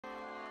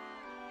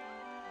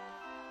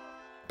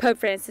Pope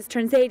Francis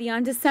turns 80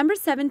 on December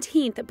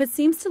 17th, but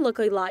seems to look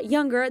a lot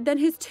younger than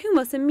his two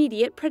most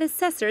immediate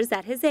predecessors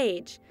at his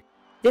age.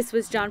 This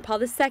was John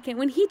Paul II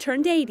when he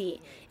turned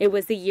 80. It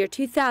was the year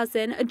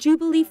 2000, a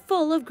jubilee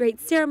full of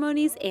great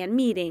ceremonies and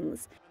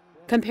meetings.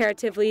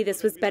 Comparatively,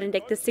 this was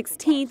Benedict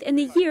XVI in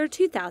the year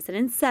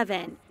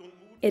 2007.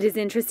 It is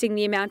interesting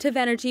the amount of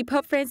energy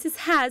Pope Francis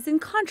has in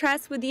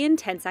contrast with the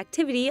intense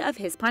activity of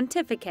his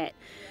pontificate.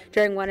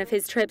 During one of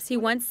his trips, he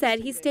once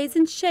said he stays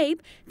in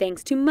shape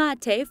thanks to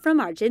mate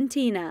from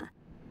Argentina.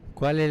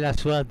 Qual è la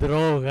sua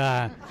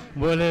droga?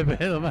 Vuole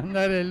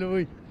domandare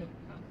lui.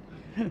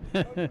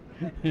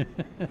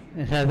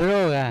 La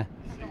droga.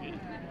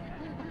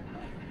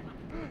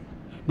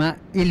 Ma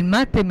il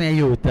mate mi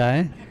aiuta,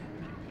 eh?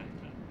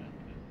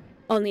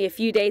 Only a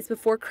few days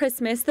before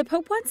Christmas, the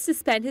Pope wants to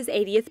spend his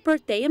 80th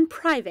birthday in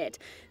private.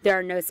 There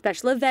are no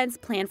special events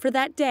planned for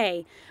that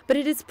day, but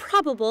it is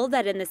probable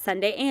that in the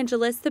Sunday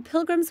Angelus, the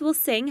pilgrims will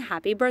sing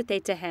happy birthday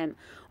to him,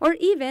 or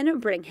even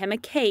bring him a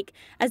cake,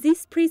 as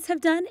these priests have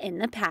done in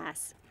the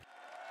past.